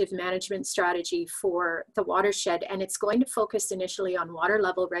adaptive management strategy for the watershed, and it's going to focus initially on water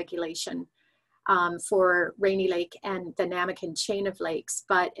level regulation for Rainy Lake and the Namakan chain of lakes,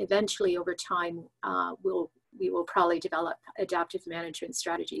 but eventually over time we will probably develop adaptive management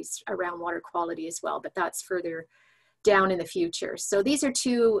strategies around water quality as well, but that's further down in the future. So these are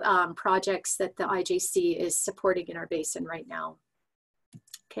two projects that the IJC is supporting in our basin right now.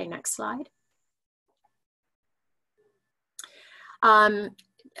 Okay, next slide.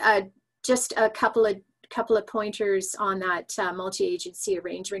 Just a couple of pointers on that multi-agency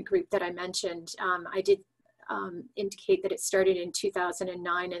arrangement group that I mentioned. I did indicate that it started in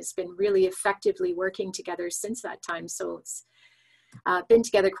 2009 and has been really effectively working together since that time. So it's been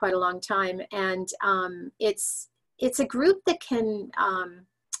together quite a long time, and it's a group that can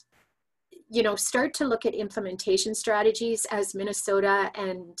you know, start to look at implementation strategies as Minnesota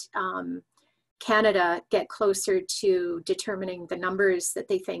and Canada get closer to determining the numbers that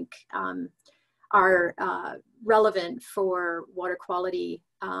they think are relevant for water quality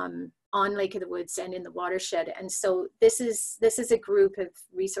on Lake of the Woods and in the watershed. And so this is a group of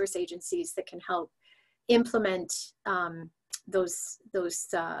resource agencies that can help implement those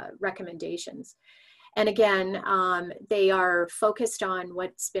recommendations. And again, they are focused on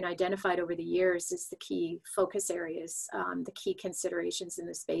what's been identified over the years as the key focus areas, the key considerations in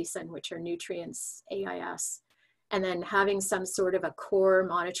this basin, which are nutrients, AIS, and then having some sort of a core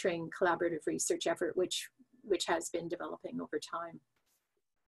monitoring collaborative research effort, which has been developing over time.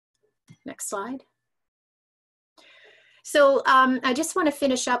 Next slide. So I just want to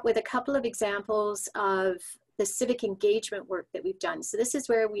finish up with a couple of examples of the civic engagement work that we've done. So this is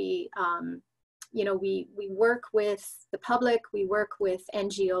where we you know, we work with the public, we work with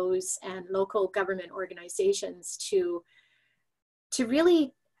NGOs and local government organizations to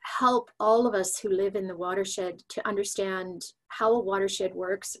really help all of us who live in the watershed to understand how a watershed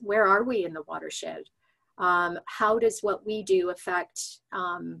works. Where are we in the watershed? How does what we do affect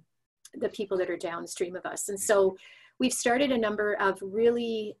the people that are downstream of us? And so we've started a number of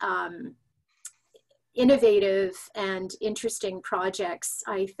really innovative and interesting projects,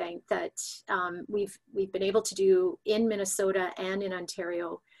 I think, that we've been able to do in Minnesota and in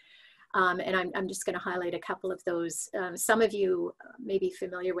Ontario. And I'm just going to highlight a couple of those. Some of you may be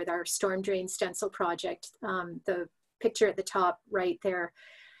familiar with our storm drain stencil project. The picture at the top right there,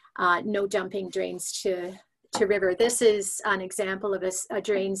 no dumping drains to river. This is an example of a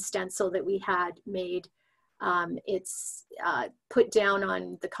drain stencil that we had made. It's put down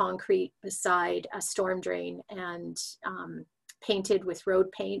on the concrete beside a storm drain and painted with road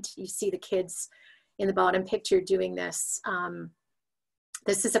paint. You see the kids in the bottom picture doing this.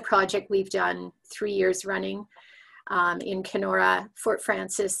 This is a project we've done 3 years running in Kenora, Fort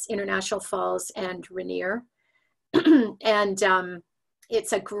Francis, International Falls, and Rainier. And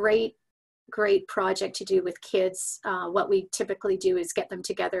it's a great project to do with kids. What we typically do is get them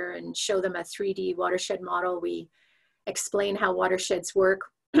together and show them a 3D watershed model. We explain how watersheds work.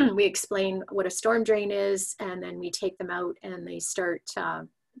 We explain what a storm drain is, and then we take them out and they start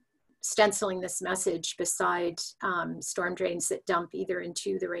stenciling this message beside storm drains that dump either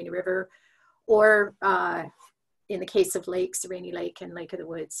into the Rainy River or in the case of lakes, Rainy Lake and Lake of the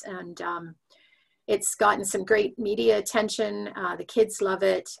Woods. And it's gotten some great media attention. The kids love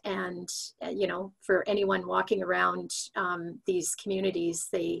it. And, you know, for anyone walking around these communities,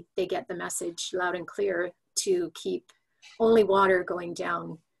 they get the message loud and clear to keep only water going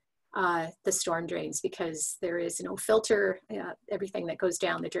down the storm drains, because there is no filter. Everything that goes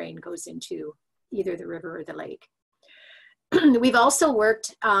down the drain goes into either the river or the lake. We've also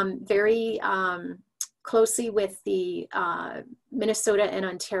worked very closely with the Minnesota and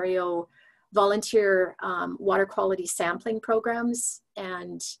Ontario volunteer water quality sampling programs,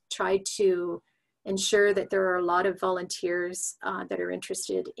 and tried to ensure that there are a lot of volunteers that are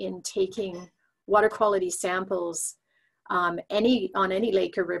interested in taking water quality samples on any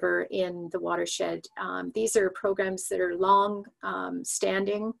lake or river in the watershed. These are programs that are long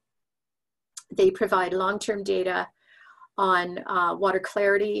standing. They provide long-term data on water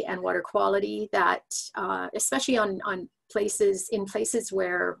clarity and water quality that, especially in places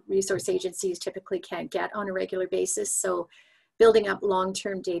where resource agencies typically can't get on a regular basis. So building up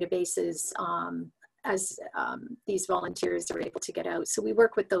long-term databases as these volunteers are able to get out. So we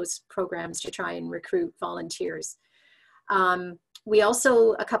work with those programs to try and recruit volunteers. We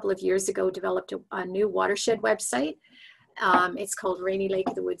also, a couple of years ago, developed a new watershed website. It's called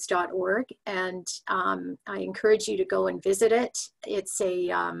rainylakeofthewoods.org, and I encourage you to go and visit it. It's a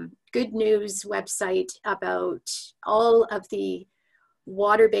good news website about all of the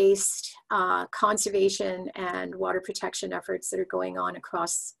water-based conservation and water protection efforts that are going on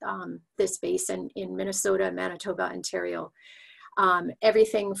across this basin in Minnesota, Manitoba, Ontario.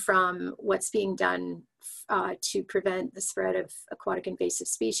 Everything from what's being done to prevent the spread of aquatic invasive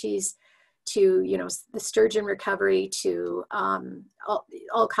species, to, you know, the sturgeon recovery, to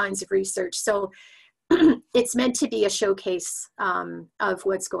all kinds of research. So it's meant to be a showcase of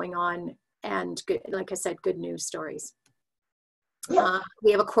what's going on, and good, like I said, good news stories.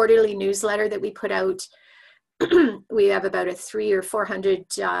 We have a quarterly newsletter that we put out. We have about a 300 or 400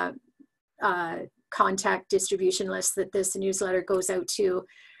 contact distribution list that this newsletter goes out to.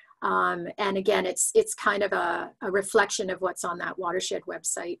 And again, it's kind of a reflection of what's on that watershed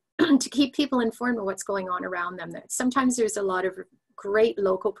website to keep people informed of what's going on around them. That sometimes there's a lot of great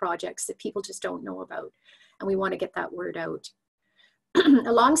local projects that people just don't know about, and we want to get that word out.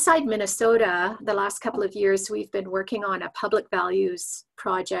 Alongside Minnesota, the last couple of years, we've been working on a public values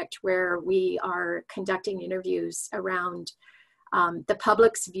project where we are conducting interviews around the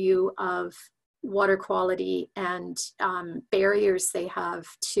public's view of water quality and barriers they have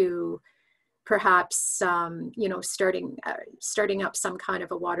to perhaps you know, starting up some kind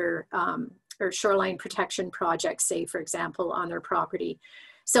of a water or shoreline protection project, say, for example, on their property.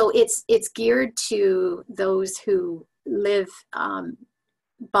 So it's geared to those who live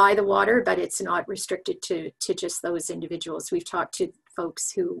by the water, but it's not restricted to just those individuals. We've talked to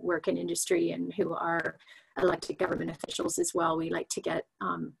folks who work in industry and who are elected government officials as well. We like to get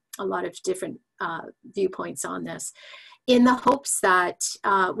a lot of different viewpoints on this, in the hopes that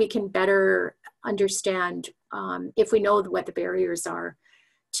we can better understand, if we know what the barriers are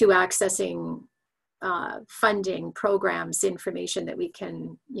to accessing funding, programs, information that we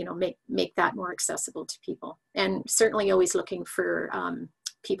can, you know, make that more accessible to people. And certainly always looking for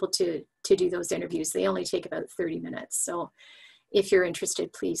people to do those interviews. They only take about 30 minutes. So if you're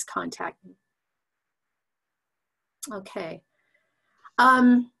interested, please contact me. Okay.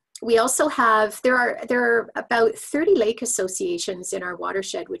 We also have, there are about 30 lake associations in our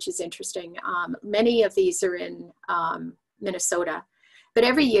watershed, which is interesting. Many of these are in Minnesota. But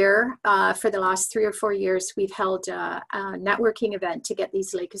every year, for the last 3 or 4 years, we've held a networking event to get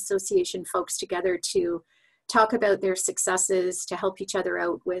these lake association folks together to talk about their successes, to help each other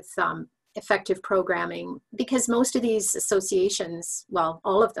out with effective programming, because most of these associations, well,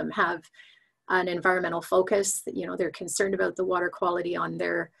 all of them have an environmental focus. You know, they're concerned about the water quality on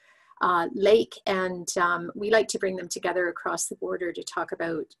their lake, and we like to bring them together across the border to talk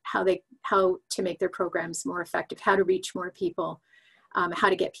about how to make their programs more effective, how to reach more people, how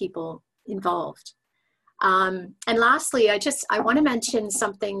to get people involved. And lastly, I want to mention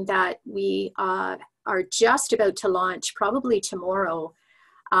something that we are just about to launch, probably tomorrow,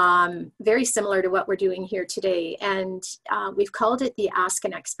 very similar to what we're doing here today. And we've called it the Ask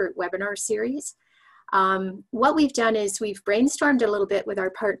an Expert webinar series. What we've done is we've brainstormed a little bit with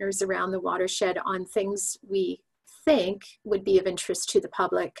our partners around the watershed on things we think would be of interest to the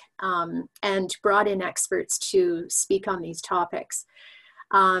public, and brought in experts to speak on these topics.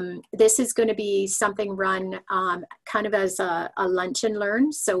 This is going to be something run kind of as a lunch and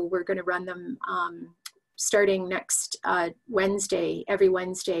learn. So we're going to run them starting next Wednesday, every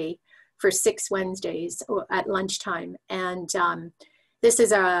Wednesday for 6 Wednesdays at lunchtime. And this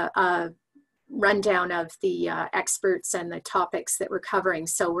is a rundown of the experts and the topics that we're covering.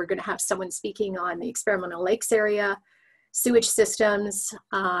 So we're going to have someone speaking on the experimental lakes area, sewage systems,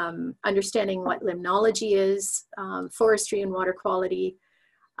 understanding what limnology is, forestry and water quality,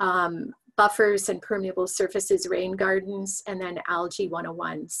 buffers and permeable surfaces, rain gardens, and then algae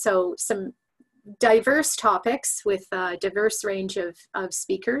 101. So some diverse topics with a diverse range of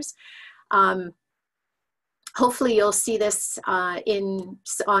speakers. Hopefully you'll see this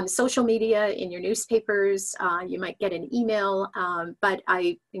on social media, in your newspapers. You might get an email, but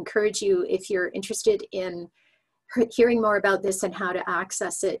I encourage you, if you're interested in hearing more about this and how to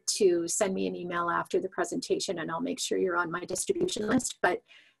access it, to send me an email after the presentation, and I'll make sure you're on my distribution list. But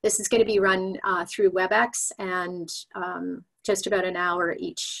this is going to be run through WebEx, and just about an hour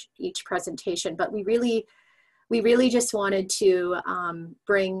each presentation. But we really just wanted to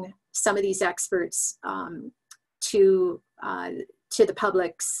bring some of these experts to the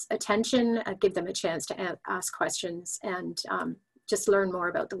public's attention, give them a chance to ask questions, and just learn more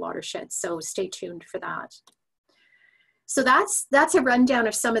about the watershed. So stay tuned for that. So that's a rundown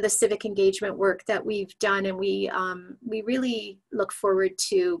of some of the civic engagement work that we've done, and we really look forward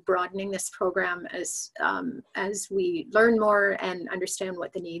to broadening this program as we learn more and understand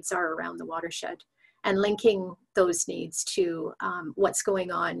what the needs are around the watershed, and linking those needs to what's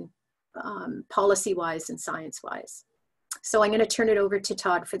going on policy-wise and science-wise. So I'm going to turn it over to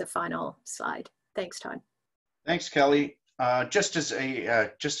Todd for the final slide. Thanks, Todd. Thanks, Kelly. Just as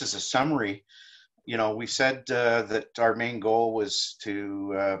a summary, you know, we said that our main goal was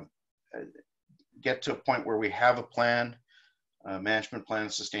to get to a point where we have a plan, a management plan,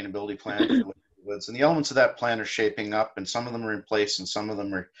 sustainability plan for liquids, and the elements of that plan are shaping up, and some of them are in place and some of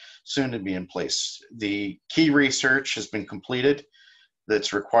them are soon to be in place. The key research has been completed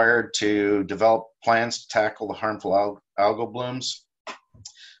that's required to develop plans to tackle the harmful algal blooms.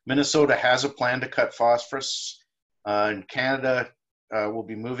 Minnesota has a plan to cut phosphorus. In Canada, we'll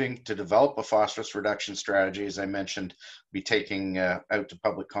be moving to develop a phosphorus reduction strategy, as I mentioned, be taking out to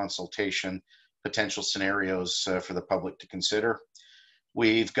public consultation potential scenarios for the public to consider.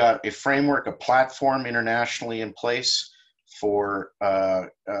 We've got a framework, a platform internationally in place for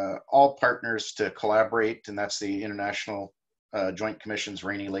all partners to collaborate, and that's the International Joint Commission's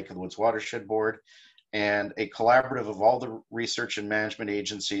Rainy Lake of the Woods Watershed Board, and a collaborative of all the research and management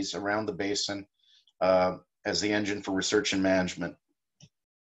agencies around the basin as the engine for research and management.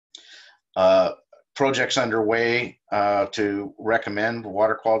 Projects underway to recommend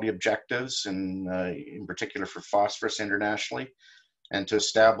water quality objectives, and in particular for phosphorus internationally, and to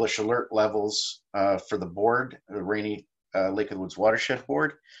establish alert levels for the board, the Rainy Lake of the Woods Watershed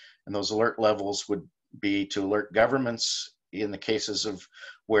Board. And those alert levels would be to alert governments in the cases of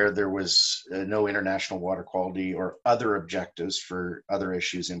where there was no international water quality or other objectives for other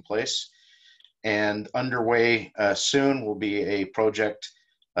issues in place. And underway soon will be a project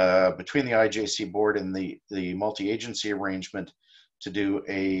between the IJC board and the multi-agency arrangement to do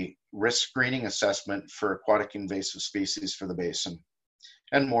a risk screening assessment for aquatic invasive species for the basin,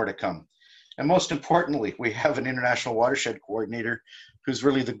 and more to come. And most importantly, we have an international watershed coordinator who's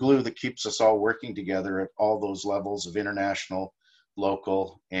really the glue that keeps us all working together at all those levels of international,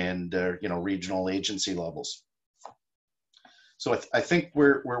 local, and regional agency levels. So I think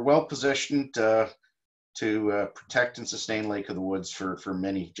we're well positioned to protect and sustain Lake of the Woods for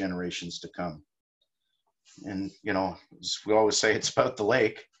many generations to come. And as we always say, it's about the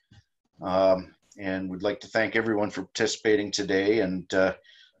lake. And we'd like to thank everyone for participating today. And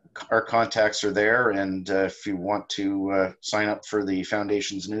our contacts are there. And if you want to sign up for the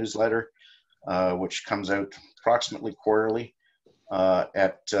Foundation's newsletter, which comes out approximately quarterly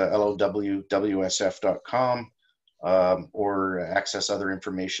at lowwsf.com, or access other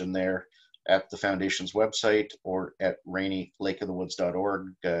information there at the Foundation's website or at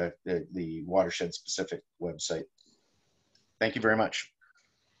rainylakeofthewoods.org, the watershed specific website. Thank you very much.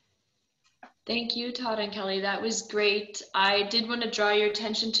 Thank you, Todd and Kelly. That was great. I did want to draw your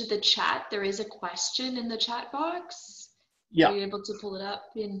attention to the chat. There is a question in the chat box. Yeah. Are you able to pull it up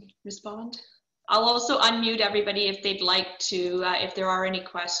and respond? I'll also unmute everybody if they'd like to, if there are any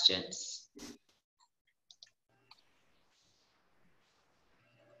questions.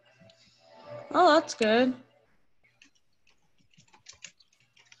 Oh, that's good.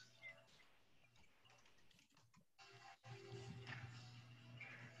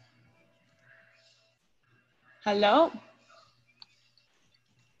 Hello?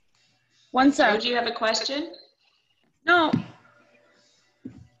 One sec. Do you have a question? No.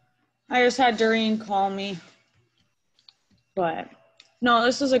 I just had Doreen call me. But no,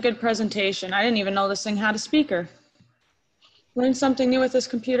 this is a good presentation. I didn't even know this thing had a speaker. Learn something new with this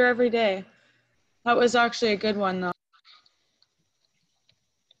computer every day. That was actually a good one, though.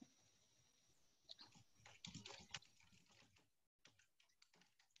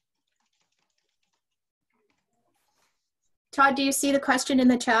 Todd, do you see the question in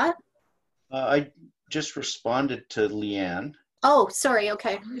the chat? I just responded to Leanne. Oh, sorry.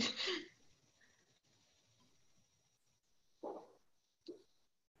 Okay.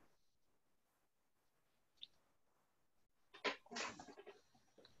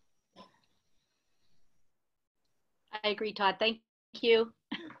 I agree, Todd. Thank you.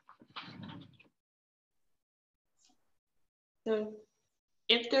 So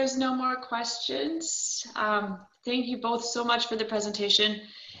if there's no more questions, thank you both so much for the presentation.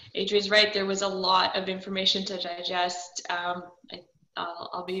 Adrian's right, there was a lot of information to digest.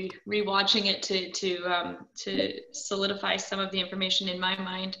 I'll be rewatching it to solidify some of the information in my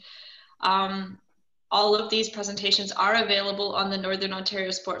mind. All of these presentations are available on the Northern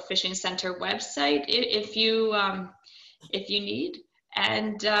Ontario Sport Fishing Centre website if you need,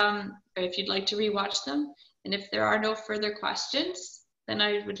 and or if you'd like to rewatch them. And if there are no further questions, then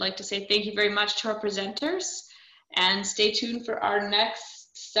I would like to say thank you very much to our presenters, and stay tuned for our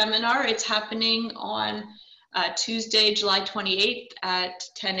next seminar. It's happening on Tuesday, July 28th at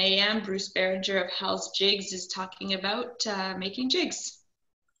 10 a.m. Bruce Behringer of Hal's Jigs is talking about making jigs.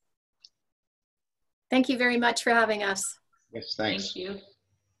 Thank you very much for having us. Yes, thanks. Thank you.